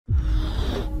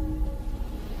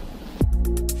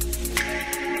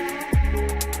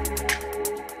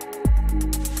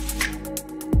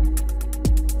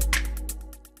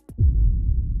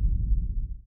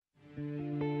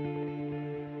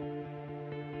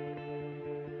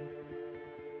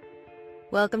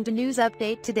Welcome to News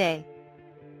Update today.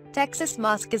 Texas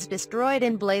mosque is destroyed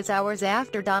in blaze hours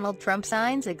after Donald Trump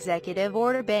signs executive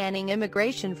order banning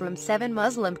immigration from 7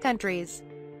 Muslim countries.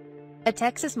 A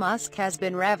Texas mosque has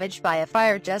been ravaged by a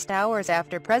fire just hours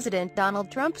after President Donald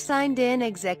Trump signed an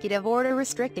executive order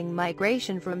restricting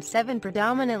migration from 7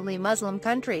 predominantly Muslim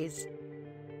countries.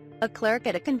 A clerk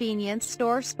at a convenience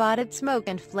store spotted smoke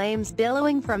and flames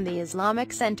billowing from the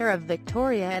Islamic Center of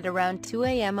Victoria at around 2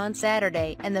 a.m. on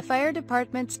Saturday, and the fire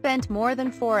department spent more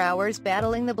than 4 hours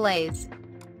battling the blaze.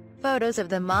 Photos of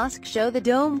the mosque show the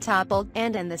dome toppled,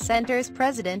 and the center's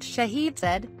president Shahid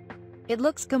said, "It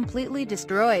looks completely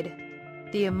destroyed."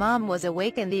 The imam was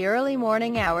awake in the early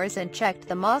morning hours and checked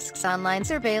the mosque's online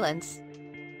surveillance,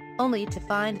 only to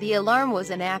find the alarm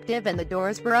was inactive and the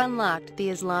doors were unlocked,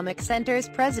 the Islamic Center's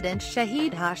president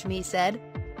Shahid Hashmi said.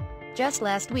 Just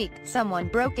last week, someone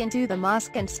broke into the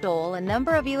mosque and stole a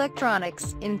number of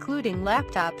electronics, including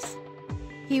laptops.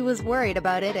 He was worried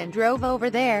about it and drove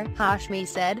over there, Hashmi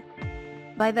said.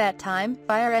 By that time,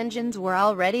 fire engines were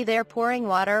already there pouring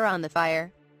water on the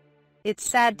fire. "It's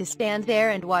sad to stand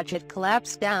there and watch it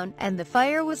collapse down, and the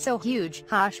fire was so huge,"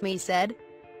 Hashmi said.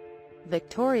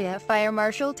 Victoria Fire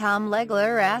Marshal Tom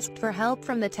Legler asked for help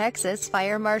from the Texas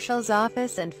Fire Marshal's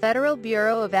Office and Federal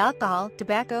Bureau of Alcohol,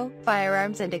 Tobacco,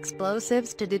 Firearms and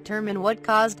Explosives to determine what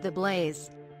caused the blaze.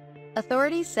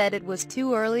 Authorities said it was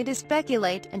too early to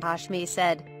speculate, and Hashmi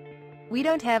said, "We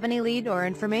don't have any lead or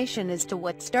information as to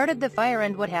what started the fire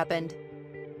and what happened.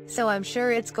 So I'm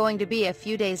sure it's going to be a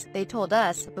few days," they told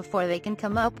us, before they can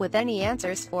come up with any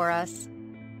answers for us.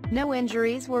 No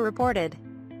injuries were reported.